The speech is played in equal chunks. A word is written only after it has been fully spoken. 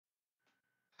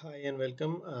Hi and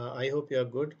welcome. I hope you are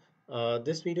good.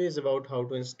 This video is about how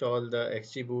to install the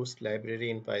XGBoost library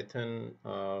in Python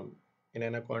in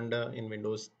Anaconda in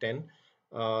Windows 10.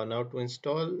 Now to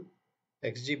install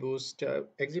XGBoost,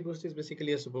 XGBoost is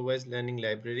basically a supervised learning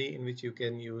library in which you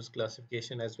can use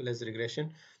classification as well as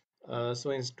regression.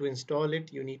 To install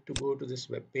it, you need to go to this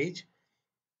web page,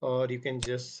 or you can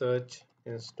just search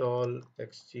install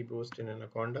XGBoost in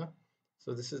Anaconda.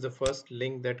 So this is the first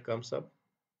link that comes up.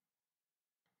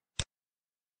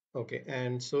 Okay,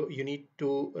 and so you need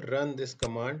to run this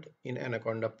command in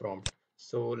Anaconda prompt.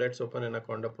 So let's open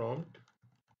Anaconda prompt.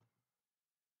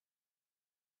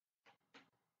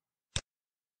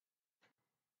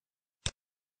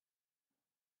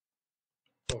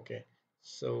 Okay,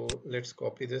 so let's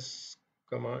copy this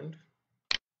command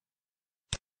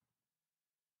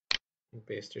and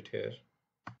paste it here.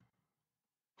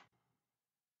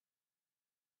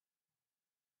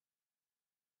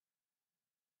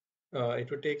 It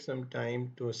would take some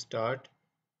time to start.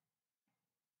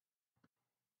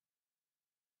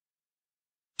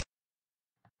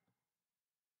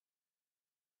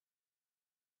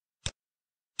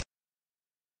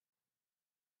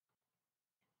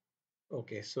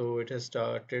 Okay, so it has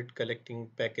started collecting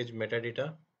package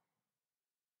metadata,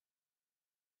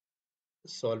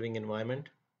 solving environment.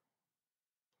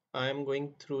 I am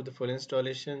going through the full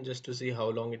installation just to see how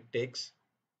long it takes.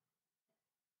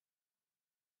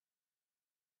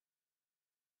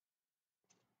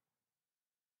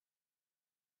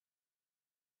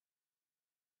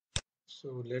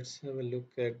 So let's have a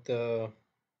look at the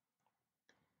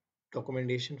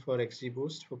documentation for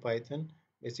XGBoost for Python.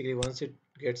 Basically, once it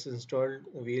gets installed,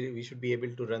 we should be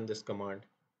able to run this command.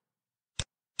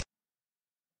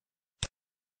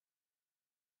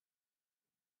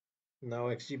 Now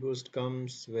XGBoost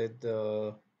comes with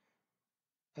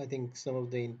I think some of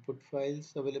the input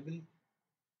files available.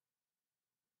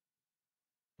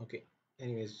 Okay,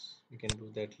 anyways, we can do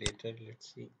that later.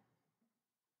 Let's see.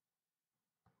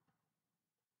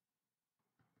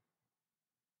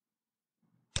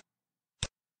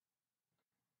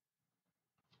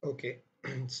 Okay,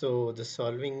 so the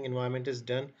solving environment is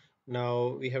done. Now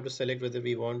we have to select whether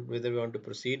we want to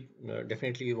proceed.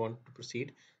 Definitely we want to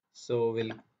proceed. So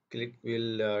we'll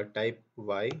type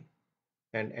Y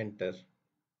and enter.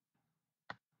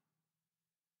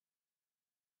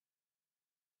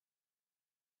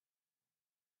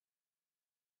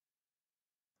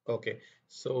 Okay,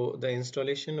 so the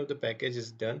installation of the package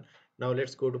is done. Now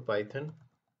let's go to Python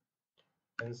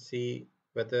and see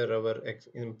whether our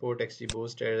import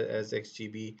xgboost as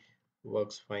xgb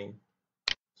works fine.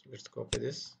 So let's copy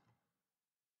this.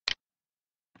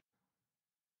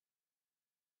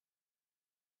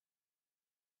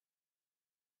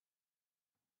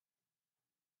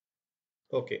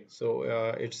 Okay, so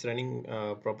it's running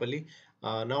properly.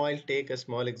 Now I'll take a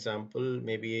small example,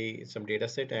 maybe some data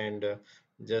set, and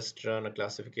just run a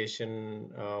classification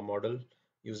model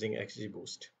using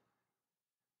xgboost.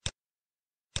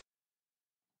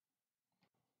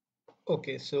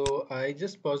 Okay, so I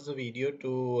just paused the video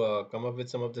to come up with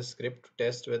some of the script to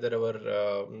test whether our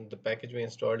the package we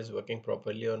installed is working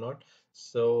properly or not.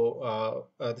 So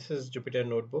this is Jupyter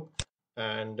Notebook,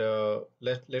 and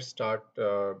let's start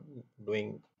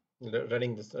running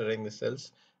the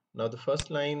cells. Now the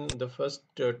first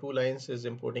two lines is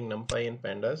importing NumPy and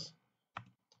pandas.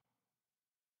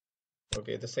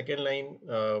 Okay, the second line,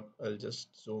 I'll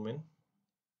just zoom in.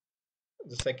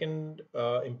 The second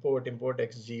import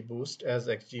xgboost as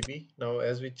xgb. Now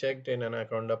as we checked in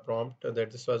anaconda prompt that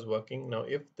this was working. Now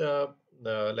if the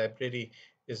library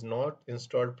is not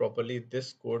installed properly,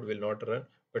 this code will not run,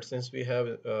 but since we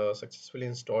have successfully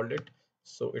installed it,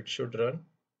 so it should run.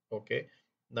 Okay,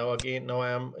 now I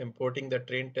am importing the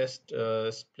train test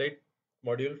split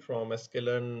module from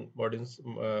sklearn modules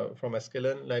from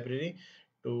sklearn library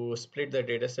to split the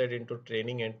dataset into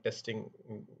training and testing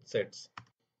sets.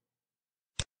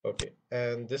 Okay,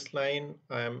 and this line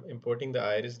I am importing the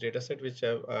iris dataset which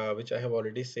I have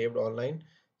already saved online.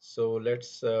 So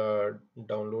let's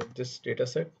download this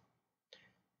dataset.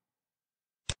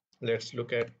 Let's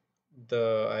look at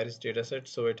the iris dataset.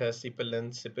 So it has sepal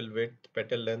length, sepal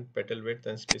width,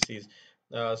 and species.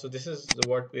 So this is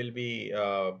what will do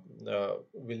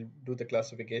the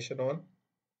classification on.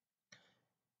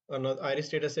 Another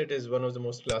iris dataset is one of the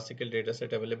most classical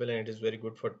dataset available, and it is very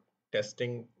good for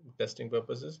testing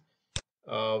purposes.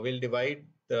 We'll divide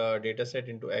the data set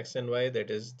into X and Y, that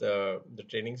is the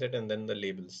training set, and then the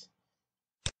labels.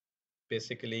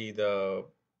 Basically, the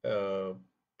uh,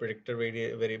 predictor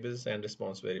variables and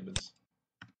response variables.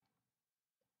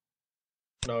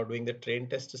 Now, doing the train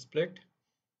test split.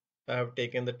 I have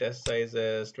taken the test size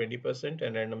as 20%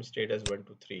 and random state as 1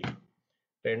 to 3.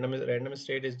 Random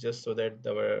state is just so that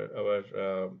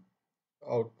our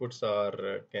outputs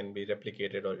are can be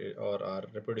replicated or are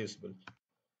reproducible.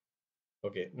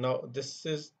 Okay, now this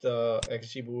is the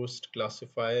XGBoost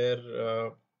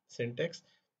classifier syntax.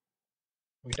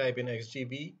 We type in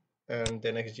XGB and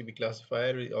then XGB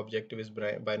classifier. The objective is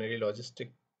binary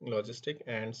logistic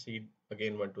and seed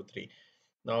again 1 to 3.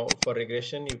 Now for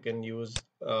regression, you can use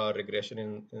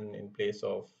regression in place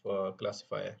of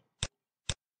classifier.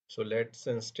 So let's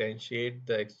instantiate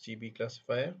the XGB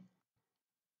classifier.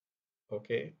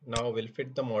 Okay, now we'll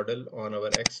fit the model on our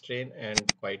X train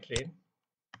and Y train.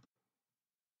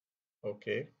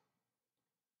 Okay,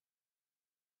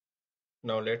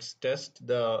 now let's test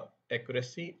the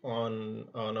accuracy on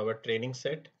our training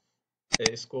set.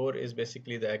 A score is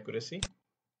basically the accuracy.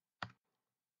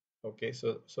 Okay,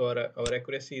 so our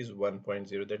accuracy is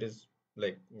 1.0. That is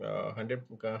like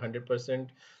 100%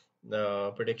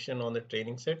 prediction on the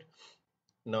training set.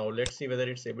 Now let's see whether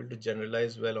it's able to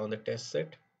generalize well on the test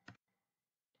set.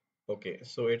 Okay,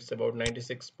 so it's about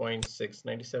 96.6,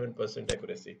 97%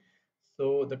 accuracy.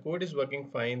 So the code is working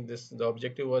fine. The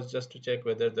objective was just to check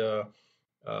whether the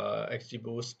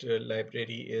XGBoost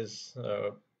library is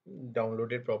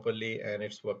downloaded properly and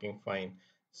it's working fine.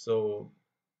 So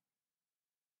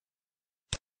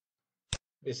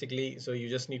basically, so you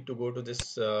just need to go to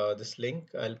this link.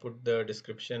 I'll put the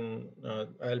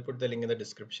link in the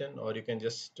description, or you can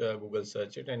just Google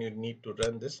search it, and you need to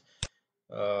run this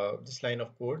line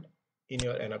of code in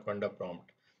your Anaconda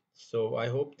prompt. So I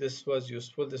hope this was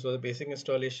useful. This was a basic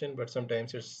installation, but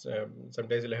sometimes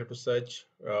you'll have to search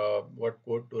what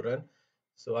code to run.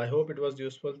 So I hope it was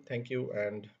useful. Thank you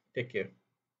and take care.